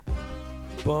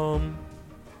Bum.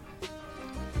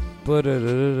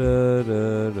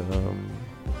 Ba-da-da-da-da-da-dum.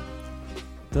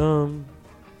 Dum.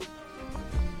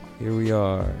 Here we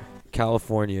are,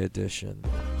 California edition.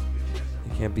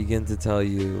 I can't begin to tell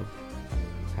you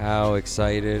how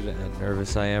excited and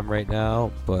nervous I am right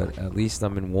now, but at least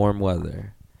I'm in warm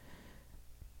weather.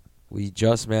 We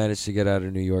just managed to get out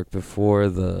of New York before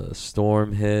the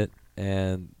storm hit,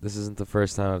 and this isn't the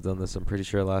first time I've done this. I'm pretty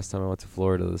sure last time I went to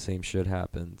Florida, the same shit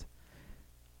happened.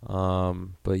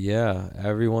 But yeah,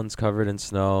 everyone's covered in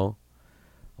snow.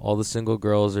 All the single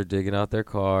girls are digging out their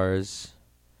cars.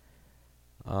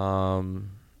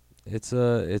 It's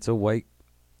a white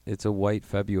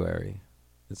February.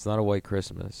 It's not a white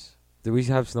Christmas. Did we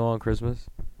have snow on Christmas?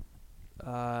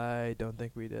 I don't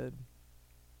think we did.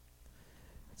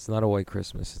 It's not a white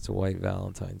Christmas. It's a white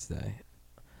Valentine's Day.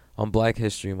 On Black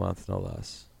History Month, no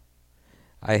less.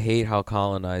 I hate how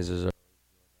colonizers are.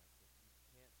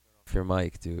 Off your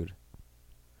mic, dude.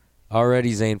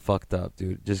 Already Zane fucked up,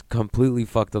 dude. Just completely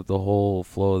fucked up the whole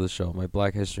flow of the show. My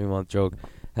Black History Month joke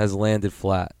has landed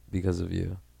flat because of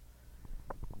you.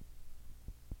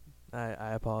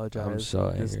 I apologize. I'm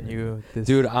so angry.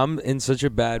 Dude, I'm in such a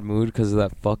bad mood because of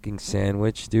that fucking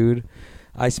sandwich, dude.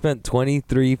 I spent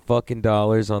 $23 fucking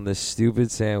on this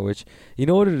stupid sandwich. You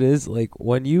know what it is? Like,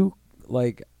 when you,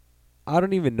 like, I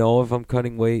don't even know if I'm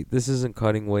cutting weight. This isn't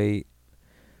cutting weight.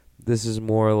 This is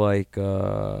more like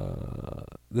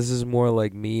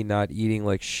me not eating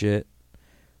like shit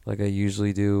like I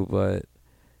usually do, but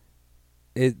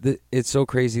it's so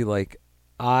crazy. Like,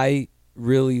 I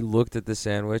really looked at the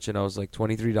sandwich and I was like,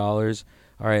 $23.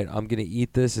 All right, I'm going to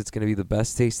eat this. It's going to be the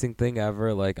best tasting thing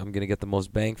ever. Like, I'm going to get the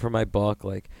most bang for my buck.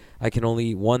 Like, I can only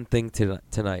eat one thing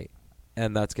tonight,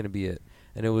 and that's going to be it.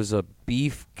 And it was a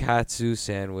beef katsu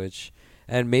sandwich.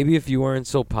 And maybe if you weren't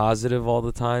so positive all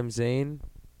the time, Zane,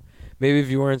 maybe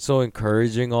if you weren't so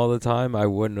encouraging all the time, I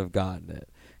wouldn't have gotten it.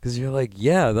 Because you're like,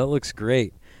 yeah, that looks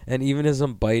great. And even as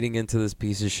I'm biting into this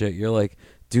piece of shit, you're like,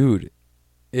 dude,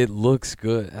 it looks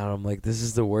good. And I'm like, this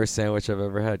is the worst sandwich I've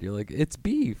ever had. You're like, it's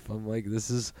beef. I'm like, this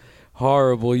is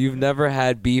horrible. You've never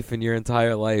had beef in your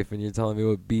entire life, and you're telling me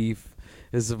what beef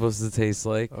is supposed to taste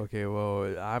like. Okay, well,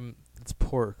 it's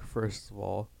pork, first of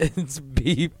all. It's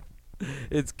beef.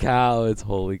 It's cow. It's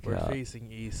holy cow. We're facing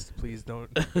east. Please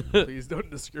don't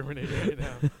discriminate right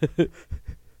now.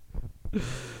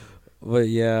 But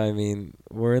yeah, I mean,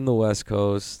 we're in the West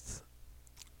Coast.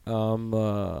 I'm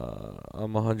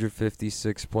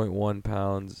 156.1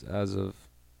 pounds as of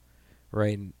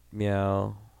right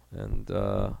meow, and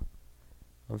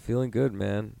I'm feeling good,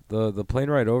 man. The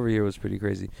plane ride over here was pretty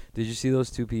crazy. Did you see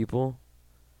those two people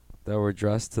that were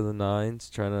dressed to the nines,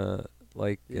 trying to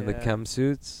in the chem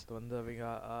suits? The one that we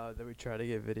got that we tried to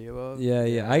get video of.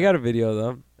 Yeah. I got a video of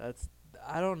them.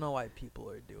 I don't know why people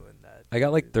are doing that. I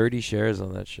got like 30 shares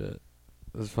on that shit.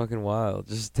 It was fucking wild.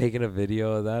 Just taking a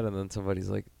video of that, and then somebody's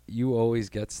like, you always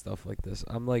get stuff like this.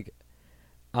 I'm like,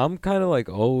 I'm kind of like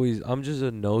always, I'm just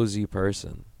a nosy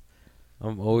person.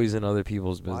 I'm always in other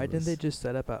people's business. Why didn't they just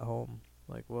set up at home?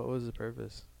 Like, what was the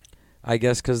purpose? I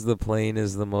guess because the plane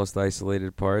is the most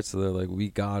isolated part, so they're like, we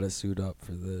gotta suit up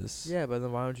for this. Yeah, but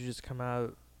then why don't you just come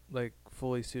out, like,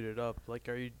 fully suited up? Like,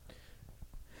 are you...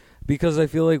 Because I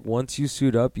feel like once you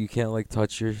suit up, you can't, like,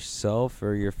 touch yourself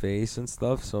or your face and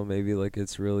stuff. So maybe, like,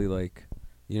 it's really, like,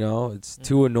 you know, it's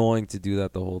too annoying to do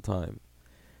that the whole time.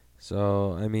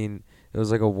 So, I mean, it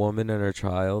was, like, a woman and her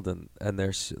child. And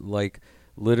they're, like,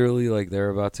 literally, like,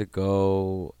 they're about to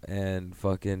go and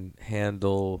fucking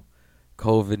handle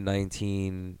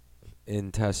COVID-19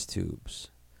 in test tubes.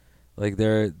 Like,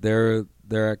 they're at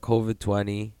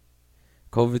COVID-20,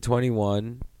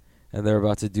 COVID-21. And they're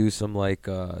about to do some, like,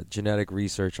 genetic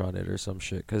research on it or some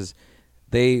shit. Because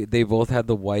they both had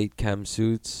the white chem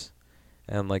suits.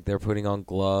 And, like, they're putting on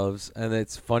gloves. And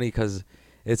it's funny because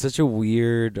it's such a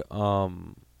weird,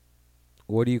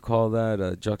 what do you call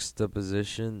that?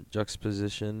 Juxtaposition.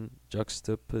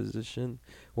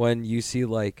 When you see,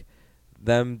 like,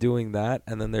 them doing that.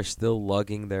 And then they're still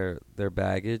lugging their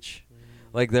baggage.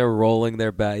 Like, they're rolling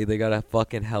their bag. They got a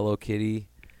fucking Hello Kitty.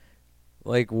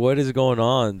 Like, what is going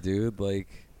on, dude? Like,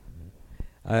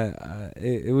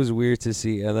 it was weird to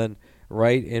see. And then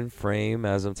right in frame,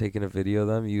 as I'm taking a video of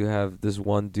them, you have this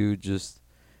one dude just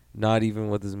not even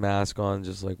with his mask on,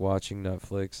 just, like, watching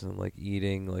Netflix and, like,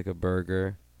 eating, like, a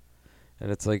burger.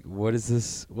 And it's like, what is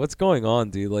this? What's going on,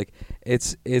 dude? Like,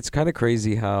 it's kind of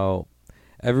crazy how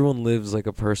everyone lives, like,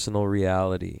 a personal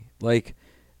reality. Like,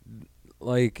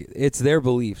 it's their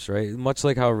beliefs, right? Much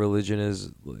like how religion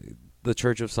is... the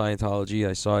Church of Scientology.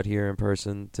 I saw it here in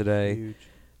person today. Huge.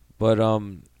 But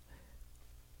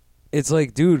it's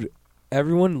like, dude,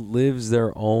 everyone lives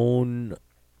their own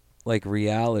like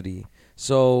reality.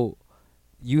 So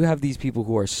you have these people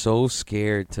who are so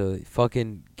scared to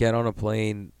fucking get on a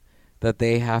plane that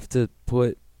they have to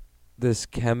put this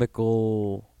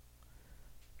chemical,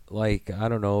 like, I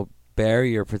don't know,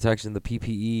 barrier protection, the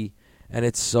PPE, and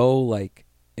it's so like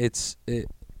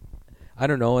I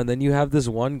don't know. And then you have this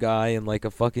one guy in like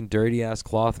a fucking dirty ass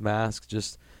cloth mask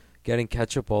just getting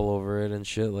ketchup all over it and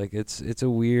shit. Like it's a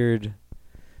weird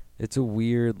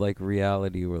like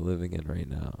reality we're living in right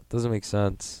now. It doesn't make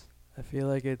sense. I feel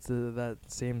like it's that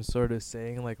same sort of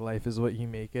saying, like, life is what you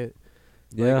make it.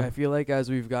 Yeah. Like, I feel like as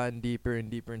we've gotten deeper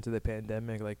and deeper into the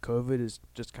pandemic, like, COVID is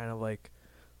just kind of like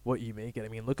what you make it. I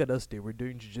mean, look at us, dude. We're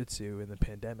doing jiu-jitsu in the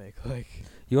pandemic. Like,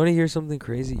 You want to hear something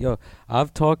crazy? Yo,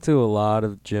 I've talked to a lot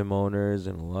of gym owners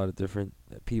and a lot of different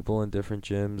people in different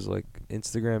gyms. Like,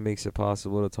 Instagram makes it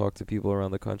possible to talk to people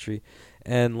around the country.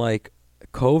 And, like,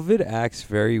 COVID acts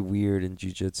very weird in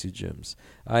jiu-jitsu gyms.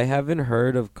 I haven't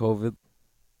heard of COVID.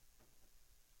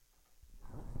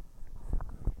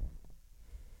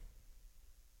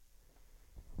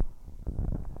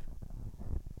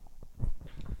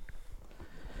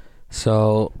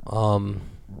 So,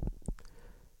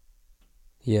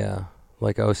 yeah,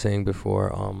 like I was saying before,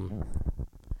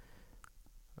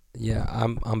 yeah,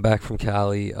 I'm back from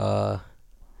Cali.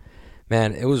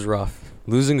 Man, it was rough.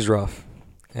 Losing's rough.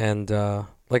 And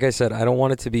like I said, I don't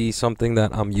want it to be something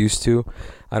that I'm used to.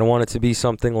 I don't want it to be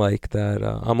something like that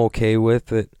I'm okay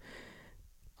with. It.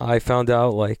 I found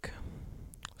out like,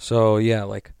 so yeah,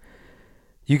 like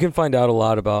you can find out a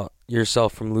lot about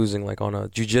yourself from losing, like on a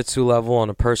jiu-jitsu level, on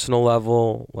a personal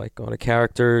level, like on a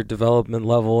character development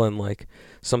level, and like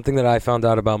something that I found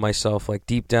out about myself, like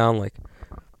deep down, like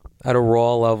at a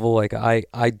raw level, like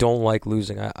I don't like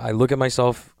losing. I look at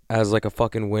myself as like a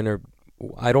fucking winner.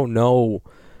 I don't know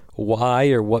why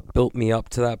or what built me up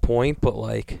to that point, but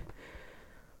like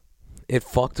it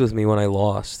fucked with me when I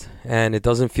lost, and it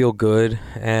doesn't feel good,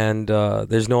 and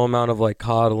there's no amount of like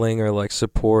coddling or like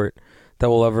support that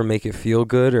will ever make it feel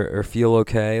good or feel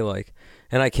okay, like,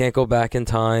 and I can't go back in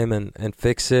time and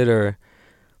fix it or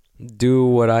do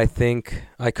what I think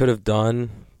I could have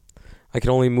done. I can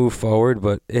only move forward,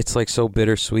 but it's like so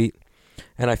bittersweet,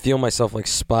 and I feel myself like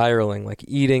spiraling, like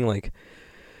eating, like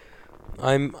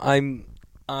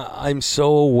I'm so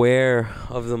aware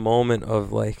of the moment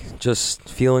of like just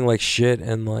feeling like shit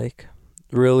and like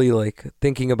really like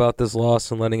thinking about this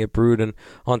loss and letting it brood, and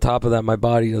on top of that my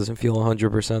body doesn't feel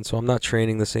 100%, so I'm not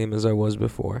training the same as I was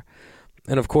before.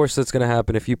 And of course that's going to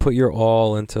happen if you put your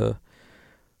all into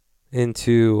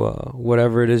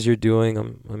whatever it is you're doing.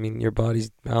 I mean, your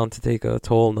body's bound to take a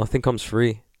toll. Nothing comes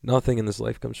free. Nothing in this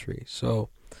life comes free. So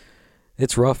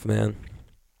it's rough, man.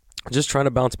 Just trying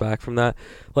to bounce back from that.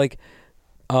 Like,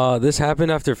 this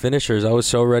happened after finishers. I was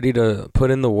so ready to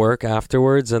put in the work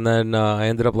afterwards, and then I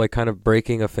ended up like kind of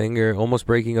almost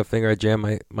breaking a finger. I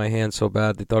jammed my hand so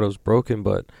bad they thought it was broken,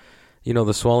 but you know,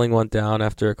 the swelling went down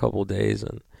after a couple of days,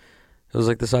 and it was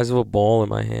like the size of a ball in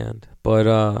my hand. But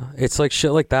it's like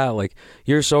shit like that. Like,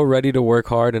 you're so ready to work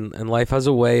hard, and life has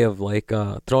a way of like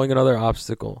throwing another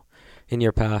obstacle in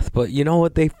your path. But you know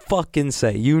what they fucking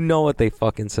say?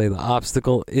 The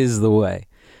obstacle is the way.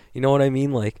 You know what I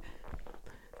mean? Like,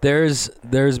 there's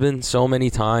been so many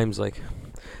times, like,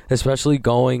 especially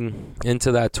going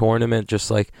into that tournament, just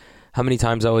like how many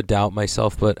times I would doubt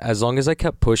myself. But as long as I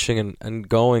kept pushing and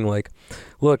going, like,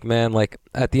 look, man, like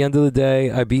at the end of the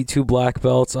day, I beat 2 black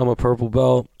belts. I'm a purple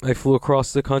belt. I flew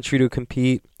across the country to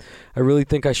compete. I really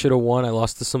think I should have won. I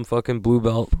lost to some fucking blue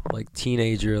belt, like,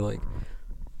 teenager. Like,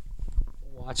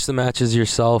 watch the matches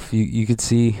yourself. You could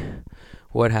see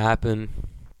what happened.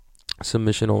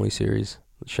 Submission only series.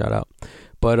 Shout out.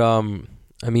 But,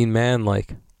 I mean, man,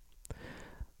 like,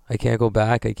 I can't go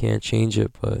back. I can't change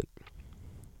it, but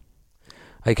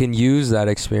I can use that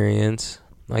experience.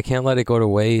 I can't let it go to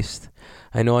waste.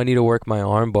 I know I need to work my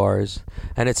arm bars.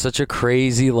 And it's such a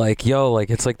crazy, like, yo, like,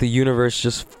 it's like the universe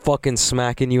just fucking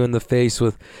smacking you in the face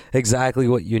with exactly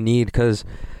what you need. Because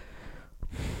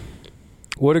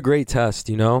what a great test,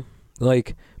 you know?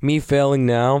 Like, me failing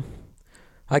now,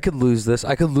 I could lose this.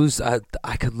 I could lose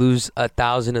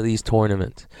 1,000 of these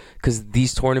tournaments, because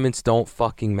these tournaments don't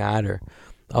fucking matter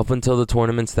up until the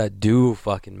tournaments that do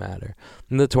fucking matter.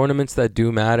 And the tournaments that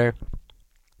do matter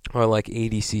are like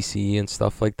ADCC and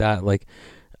stuff like that. Like,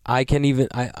 I couldn't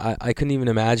even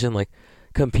imagine like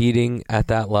competing at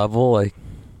that level. Like,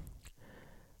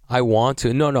 I want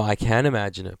to. No, I can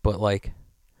imagine it, but like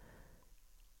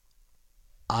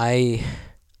I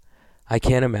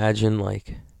can't imagine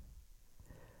like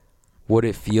what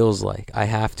it feels like. I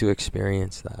have to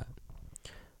experience that.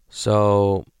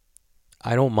 So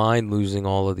I don't mind losing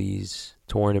all of these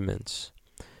tournaments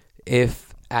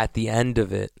if at the end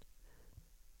of it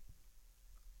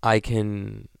I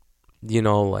can,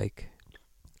 like,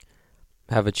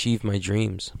 have achieved my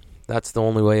dreams. That's the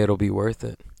only way it'll be worth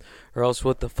it. Or else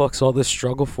what the fuck's all this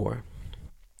struggle for?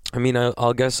 I mean,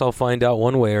 I'll guess I'll find out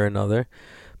one way or another,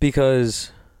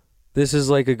 because this is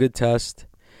like a good test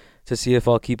to see if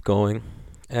I'll keep going.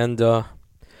 And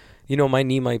my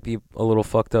knee might be a little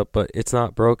fucked up, but it's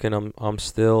not broken. I'm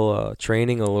still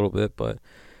training a little bit, but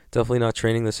definitely not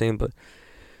training the same. But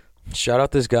shout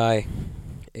out this guy,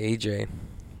 AJ.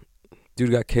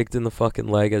 Dude got kicked in the fucking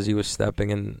leg as he was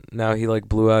stepping, and now he like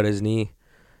blew out his knee.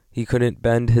 He couldn't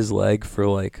bend his leg for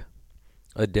like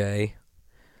a day.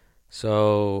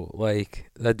 So, like,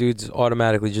 that dude's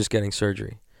automatically just getting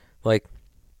surgery. Like,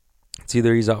 it's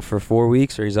either he's out for 4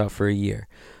 weeks or he's out for a year.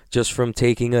 Just from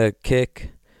taking a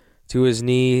kick to his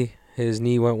knee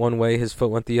went one way, his foot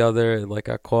went the other, it, like,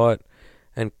 got caught,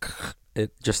 and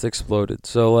it just exploded.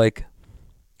 So, like,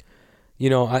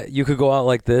 you could go out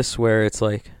like this, where it's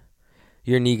like,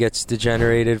 your knee gets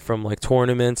degenerated from, like,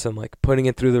 tournaments and, like, putting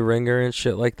it through the ringer and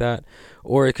shit like that.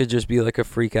 Or it could just be, like, a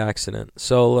freak accident.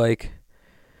 So, like,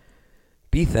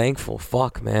 be thankful.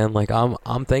 Fuck, man. Like,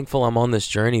 I'm thankful I'm on this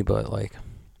journey, but, like,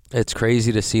 it's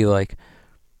crazy to see, like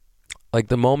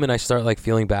the moment I start, like,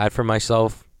 feeling bad for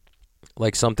myself,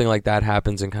 like, something like that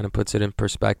happens and kind of puts it in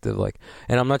perspective. Like,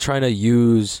 and I'm not trying to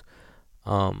use,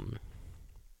 I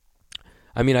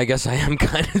mean, I guess I am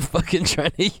kind of fucking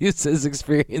trying to use his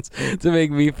experience to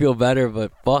make me feel better,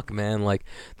 but fuck, man, like,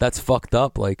 that's fucked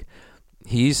up. Like,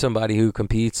 he's somebody who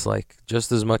competes, like,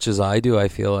 just as much as I do, I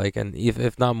feel like, and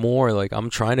if not more. Like, I'm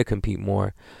trying to compete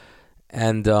more,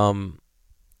 and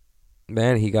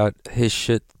man, he got his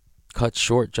shit cut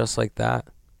short just like that.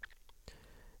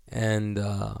 And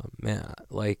man,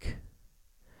 like,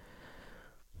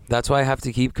 that's why I have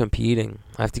to keep competing.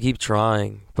 I have to keep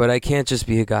trying, but I can't just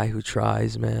be a guy who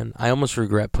tries, man. I almost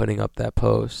regret putting up that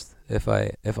post, if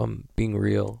I'm being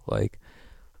real, like,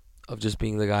 of just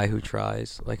being the guy who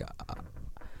tries. Like,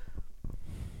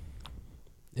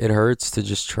 it hurts to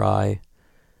just try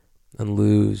and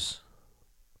lose.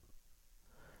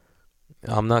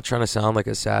 I'm not trying to sound like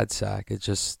a sad sack. It's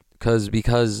just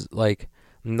because like,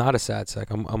 I'm not a sad sack.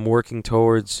 I'm working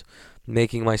towards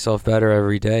making myself better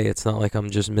every day. It's not like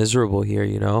I'm just miserable here,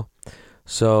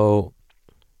 So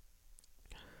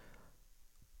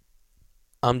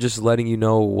I'm just letting you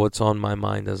know what's on my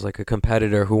mind as, like, a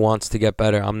competitor who wants to get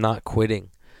better. I'm not quitting.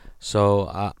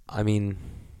 So I mean,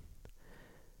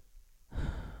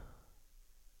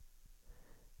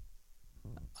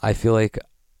 I feel like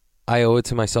I owe it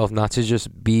to myself not to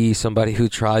just be somebody who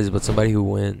tries, but somebody who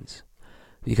wins.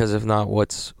 Because if not,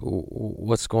 what's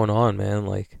going on, man?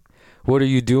 Like, what are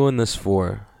you doing this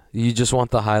for? You just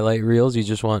want the highlight reels? You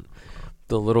just want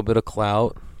the little bit of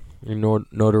clout, your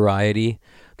notoriety,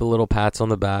 the little pats on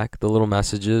the back, the little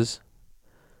messages?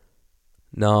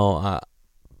 No,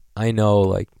 I know,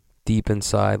 like, deep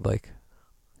inside, like,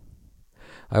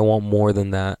 I want more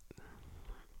than that.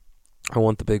 I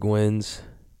want the big wins.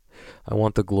 I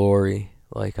want the glory.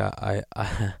 Like, I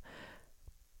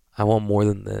want more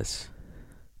than this.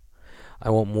 I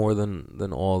want more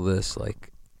than all this.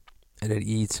 Like, and it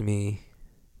eats me.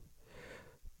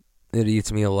 It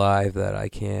eats me alive that I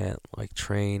can't, like,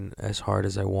 train as hard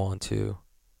as I want to,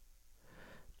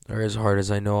 or as hard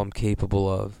as I know I'm capable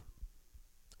of.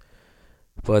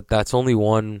 But that's only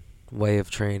one way of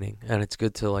training, and it's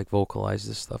good to, like, vocalize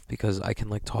this stuff, because I can,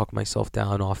 like, talk myself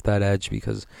down off that edge,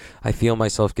 because I feel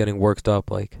myself getting worked up.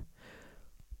 Like,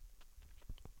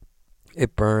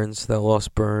 it burns. That loss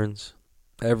burns.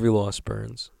 Every loss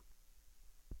burns.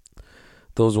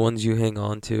 Those ones you hang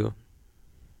on to,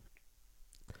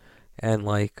 and,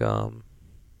 like, I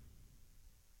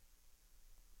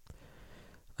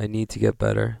need to get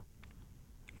better,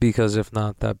 because if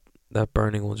not, that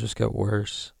burning will just get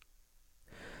worse.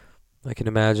 I can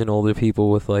imagine older people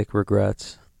with, like,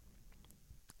 regrets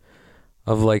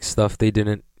of, like, stuff they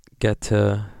didn't get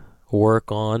to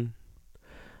work on,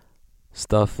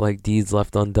 stuff like deeds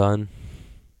left undone.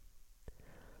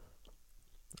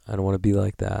 I don't want to be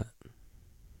like that.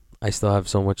 I still have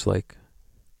so much, like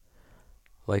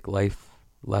life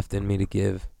left in me to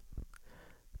give,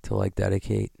 to, like,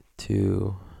 dedicate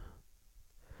to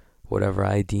whatever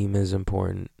I deem is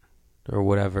important, or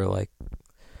whatever, like,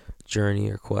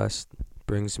 journey or quest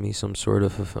brings me some sort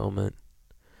of fulfillment.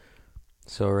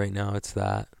 So right now it's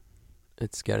that.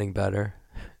 It's getting better.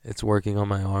 It's working on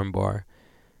my armbar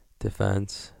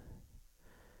defense.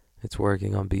 It's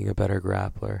working on being a better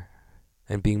grappler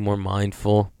and being more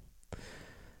mindful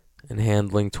and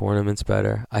handling tournaments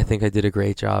better. I think I did a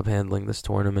great job handling this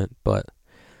tournament, but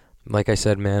like I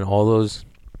said, man, all those,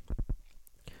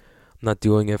 I'm not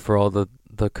doing it for all the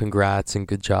congrats and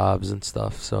good jobs and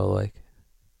stuff. So like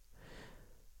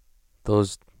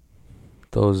those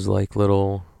like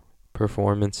little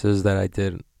performances that I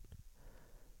did,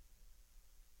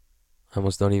 I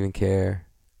almost don't even care,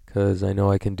 because I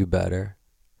know I can do better,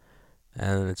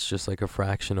 and it's just like a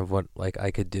fraction of what like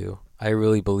I could do. I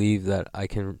really believe that I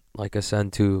can like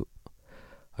ascend to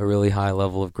a really high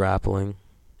level of grappling,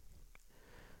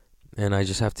 and I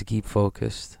just have to keep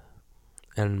focused,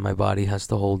 and my body has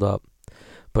to hold up.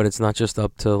 But it's not just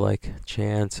up to like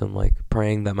chance and like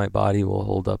praying that my body will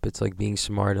hold up. It's like being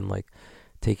smart and like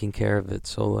taking care of it.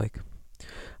 So like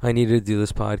I needed to do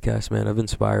this podcast, man. I've been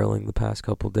spiraling the past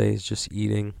couple days, just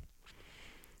eating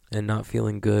and not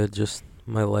feeling good. Just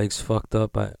my legs fucked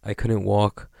up. I couldn't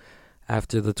walk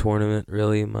after the tournament,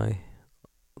 really. My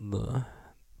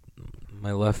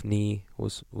left knee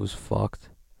was fucked.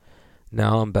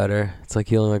 Now I'm better. It's like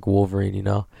healing like Wolverine, you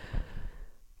know?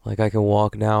 Like I can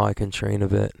walk now, I can train a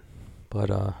bit,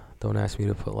 but don't ask me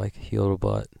to put like heel to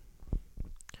butt.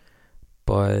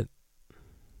 But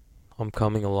I'm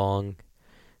coming along,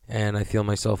 and I feel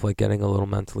myself like getting a little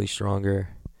mentally stronger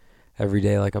every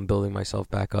day. Like I'm building myself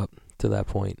back up to that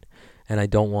point, and I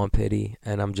don't want pity,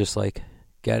 and I'm just like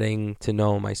getting to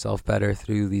know myself better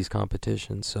through these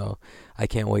competitions. So I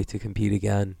can't wait to compete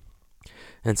again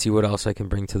and see what else I can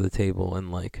bring to the table.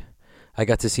 And like I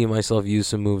got to see myself use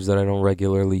some moves that I don't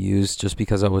regularly use just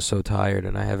because I was so tired,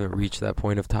 and I haven't reached that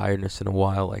point of tiredness in a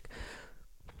while. Like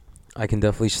I can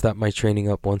definitely step my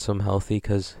training up once I'm healthy,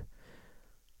 because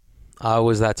I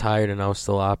was that tired and I was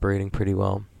still operating pretty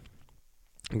well.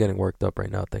 I'm getting worked up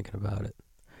right now thinking about it.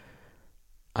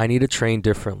 I need to train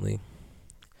differently.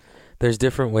 There's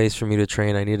different ways for me to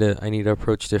train. I need to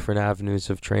approach different avenues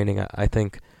of training. I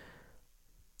think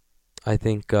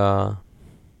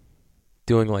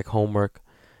doing like homework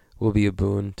will be a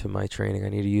boon to my training. I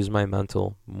need to use my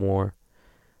mental more,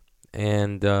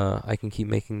 and I can keep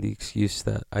making the excuse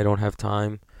that I don't have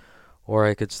time, or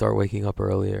I could start waking up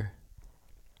earlier.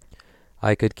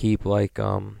 I could keep like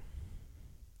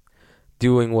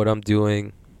doing what I'm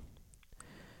doing,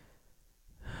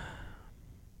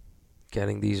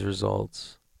 getting these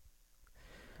results.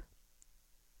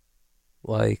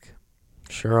 Like,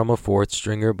 sure, I'm a fourth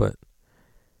stringer, but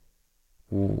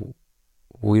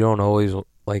we don't always,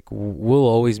 like, we'll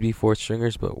always be fourth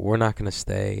stringers, but we're not going to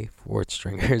stay fourth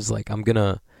stringers. Like, I'm going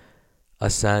to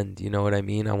ascend, you know what I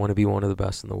mean? I want to be one of the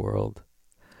best in the world.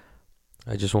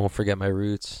 I just won't forget my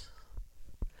roots.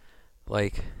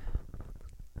 Like,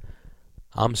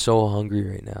 I'm so hungry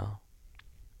right now.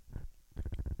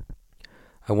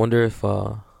 I wonder if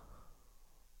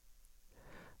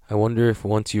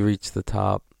once you reach the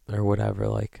top or whatever,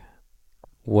 like,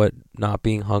 what not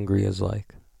being hungry is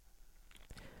like.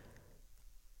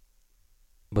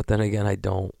 But then again, I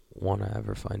don't want to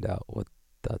ever find out what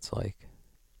that's like.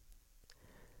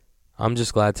 I'm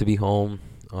just glad to be home.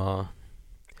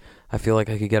 I feel like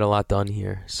I could get a lot done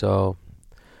here, so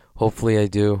hopefully I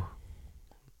do.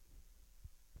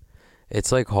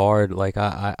 It's like hard. Like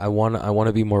I want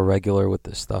to be more regular with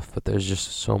this stuff, but there's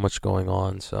just so much going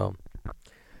on, so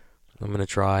I'm gonna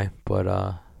try.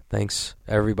 But thanks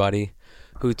everybody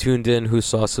who tuned in, who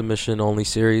saw Submission Only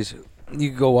series.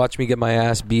 You can go watch me get my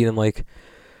ass beat in like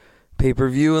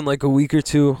pay-per-view in like a week or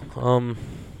two.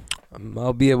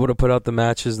 I'll be able to put out the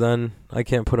matches then. I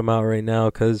can't put them out right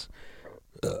now because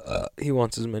he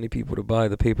wants as many people to buy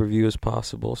the pay-per-view as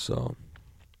possible. So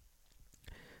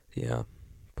yeah,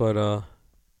 but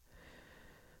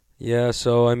yeah.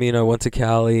 So I mean, I went to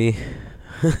Cali.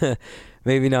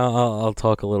 Maybe now I'll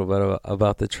talk a little bit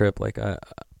about the trip. Like I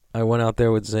went out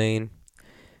there with Zane,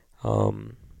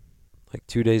 like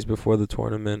 2 days before the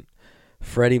tournament.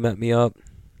 Freddie met me up.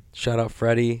 Shout out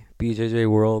Freddie, BJJ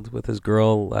World, with his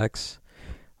girl Lex.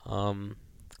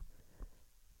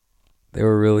 They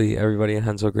were really, everybody in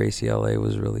Renzo Gracie LA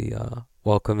was really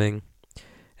welcoming,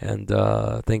 and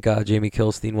thank God Jamie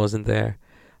Kilstein wasn't there.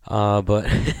 But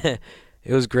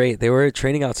it was great. They were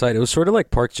training outside. It was sort of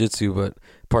like Park Jitsu, but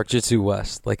Park Jitsu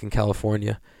West, like in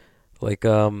California. Like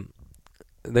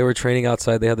they were training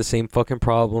outside. They had the same fucking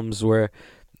problems where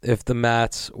if the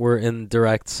mats were in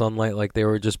direct sunlight, like they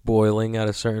were just boiling at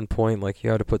a certain point, like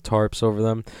you had to put tarps over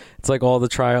them. It's like all the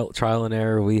trial and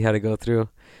error we had to go through,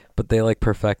 but they like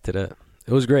perfected it.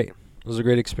 It was great. It was a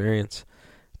great experience.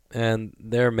 And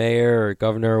their mayor or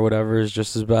governor or whatever is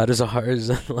just as bad as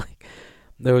ours. Like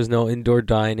there was no indoor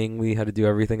dining. We had to do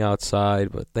everything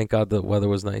outside, but thank God the weather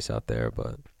was nice out there,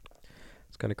 but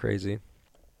it's kind of crazy.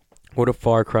 What a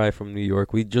far cry from New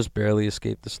York. We just barely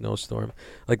escaped the snowstorm.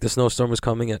 Like, the snowstorm was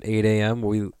coming at 8 a.m.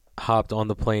 We hopped on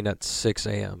the plane at 6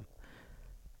 a.m.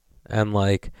 And,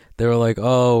 like, they were like,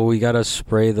 oh, we got to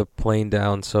spray the plane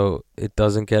down so it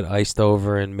doesn't get iced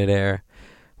over in midair.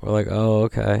 We're like, oh,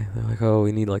 okay. They're like, oh,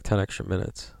 we need, like, 10 extra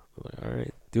minutes. We're like, all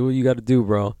right, do what you got to do,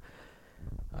 bro.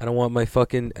 I don't want my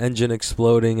fucking engine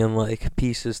exploding and, like,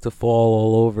 pieces to fall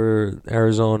all over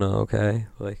Arizona, okay?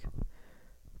 Like,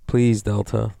 please,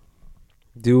 Delta.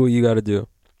 Do what you got to do.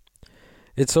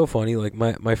 It's so funny. Like,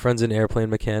 my friend's an airplane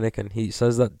mechanic, and he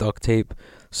says that duct tape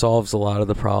solves a lot of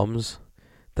the problems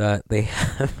that they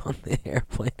have on the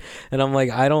airplane. And I'm like,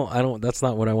 I don't, that's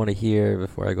not what I want to hear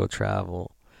before I go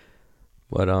travel.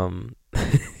 But,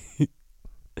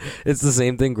 it's the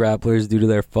same thing grapplers do to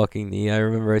their fucking knee. I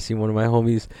remember I seen one of my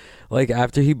homies, like,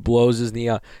 after he blows his knee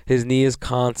out, his knee is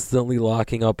constantly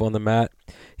locking up on the mat.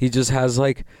 He just has,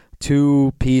 like,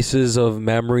 2 pieces of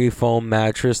memory foam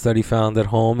mattress that he found at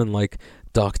home and, like,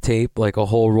 duct tape, like a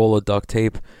whole roll of duct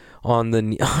tape on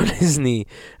the on his knee,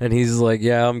 and he's like,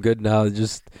 yeah, I'm good now.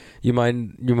 Just you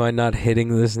mind not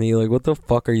hitting this knee? Like, what the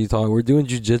fuck are you talking? We're doing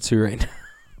jujitsu right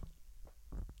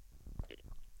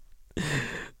now.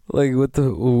 Like, what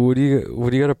do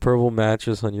you got a purple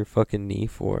mattress on your fucking knee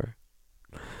for?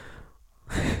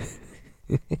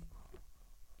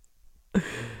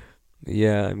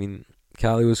 Yeah, I mean,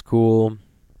 Cali was cool.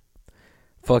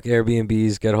 Fuck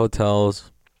Airbnbs, get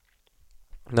hotels.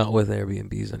 Not with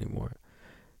Airbnbs anymore.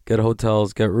 Get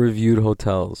hotels, get reviewed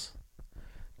hotels.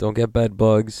 Don't get bed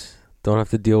bugs. Don't have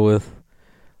to deal with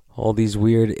all these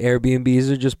weird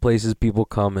Airbnbs are just places people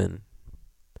come in.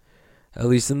 At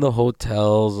least in the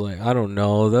hotels, like, I don't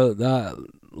know, that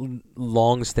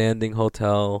long-standing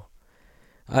hotel,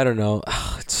 I don't know,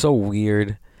 it's so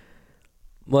weird.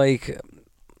 Like,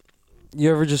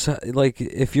 you ever just, like,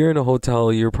 if you're in a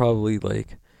hotel, you're probably,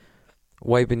 like,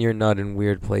 wiping your nut in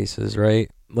weird places,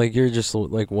 right? Like, you're just,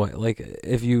 like, what, like,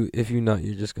 if you nut,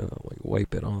 you're just gonna, like,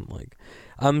 wipe it on, like,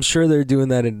 I'm sure they're doing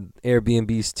that in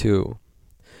Airbnbs, too.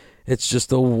 It's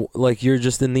just like, you're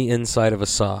just in the inside of a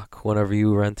sock whenever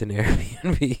you rent an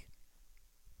Airbnb.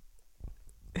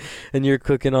 And you're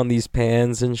cooking on these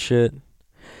pans and shit.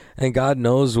 And God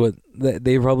knows what,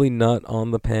 they probably nut on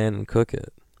the pan and cook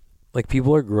it. Like,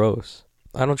 people are gross.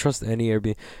 I don't trust any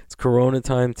Airbnb. It's Corona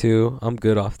time, too. I'm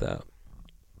good off that.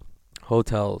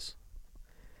 Hotels.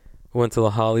 We went to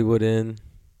the Hollywood Inn.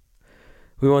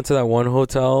 We went to that one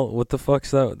hotel. What the fuck's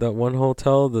that one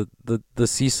hotel? The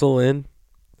Cecil Inn.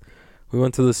 We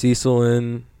went to the Cecil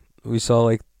Inn. We saw,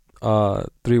 like,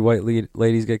 3 white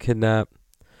ladies get kidnapped.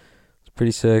 It's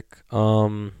pretty sick.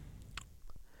 We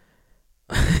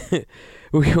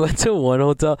went to one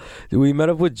hotel. We met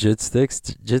up with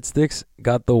Jitsticks. Jitsticks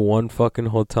got the one fucking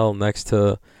hotel next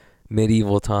to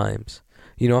Medieval Times.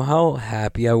 You know how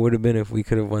happy I would have been if we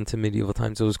could have went to Medieval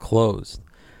Times. It was closed.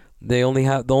 The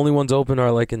only ones open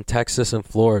are, like, in Texas and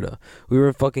Florida. We were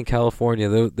in fucking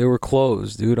California. They were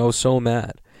closed, dude. I was so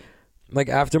mad. Like,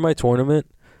 after my tournament,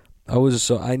 I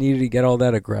needed to get all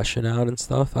that aggression out and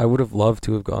stuff. I would have loved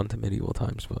to have gone to Medieval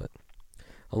Times, but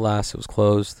alas, it was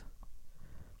closed.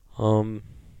 But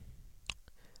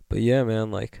yeah, man,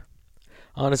 like,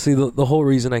 honestly, the whole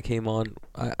reason I came on,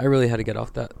 I really had to get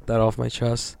off that off my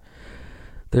chest.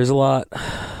 There's a lot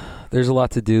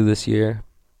to do this year.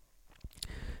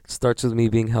 It starts with me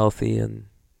being healthy and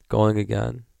going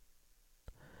again.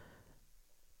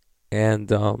 And,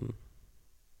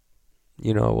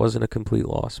 you know, it wasn't a complete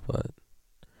loss, but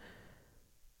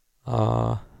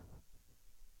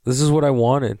this is what I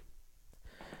wanted.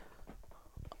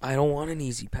 I don't want an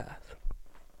easy path.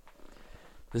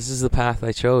 This is the path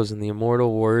I chose, in the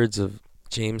immortal words of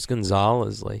James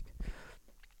Gonzalez. Like,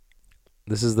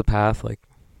 this is the path, like,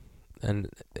 and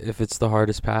if it's the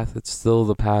hardest path, it's still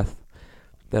the path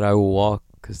that I will walk,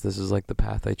 because this is, like, the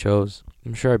path I chose.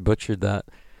 I'm sure I butchered that,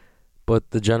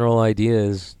 but the general idea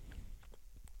is,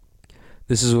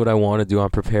 this is what I want to do.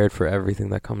 I'm prepared for everything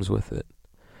that comes with it.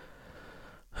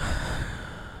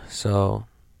 So,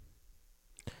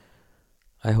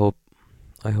 I hope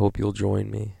you'll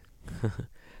join me.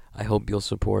 I hope you'll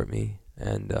support me.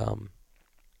 And,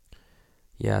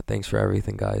 yeah, thanks for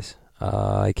everything, guys.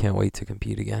 I can't wait to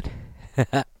compete again.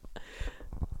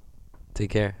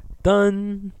 Take care.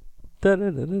 Done.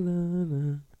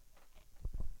 Da-da-da-da-da-da.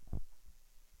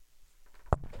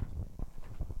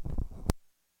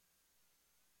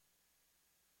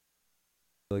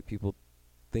 Like, people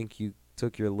think you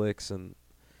took your licks and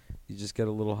you just get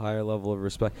a little higher level of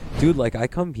respect. Dude, like, I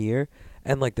come here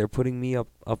and, like, they're putting me up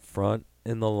front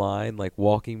in the line, like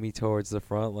walking me towards the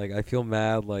front. Like I feel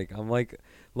mad. Like I'm like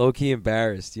low key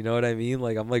embarrassed. You know what I mean?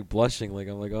 Like I'm like blushing. Like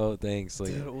I'm like, oh, thanks.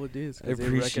 Like Dude, well, dude, it's I 'cause they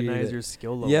appreciate recognize it. your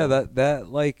skill level. Yeah,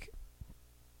 that like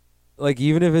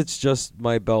even if it's just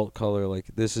my belt color, like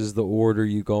this is the order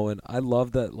you go in. I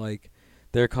love that. Like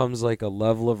there comes like a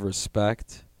level of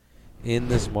respect in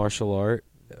this martial art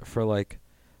for like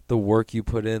the work you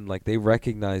put in. Like they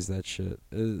recognize that shit,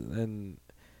 and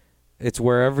it's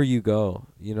wherever you go,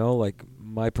 you know, like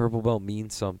my purple belt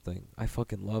means something. I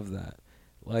fucking love that.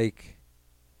 Like,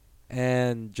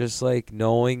 and just like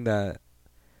knowing that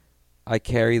I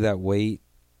carry that weight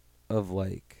of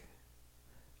like,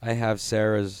 I have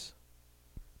Sarah's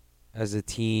as a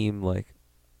team, like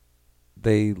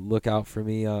they look out for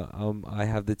me. I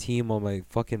have the team on my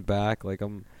fucking back. Like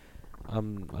I'm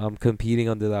competing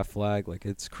under that flag. Like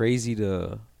it's crazy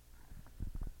to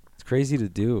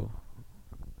do.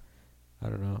 I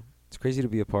don't know. It's crazy to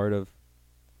be a part of.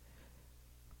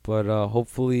 But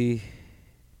hopefully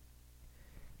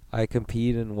I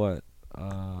compete in what?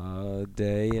 A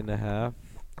day and a half?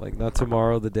 Like not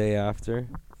tomorrow, the day after.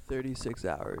 36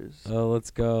 hours. Oh, let's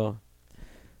go.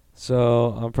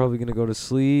 So I'm probably going to go to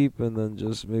sleep and then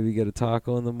just maybe get a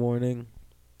taco in the morning.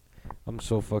 I'm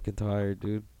so fucking tired,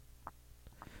 dude.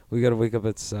 We got to wake up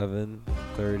at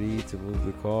 7:30 to move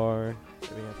the car. We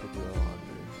have to do our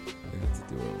laundry. I have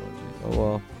to do our laundry. Oh,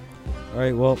 well. All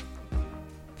right, well.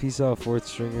 Peace out, fourth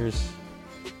stringers.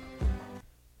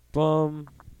 Bum.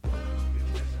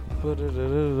 That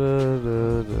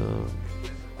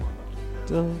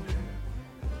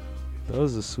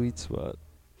was a sweet spot.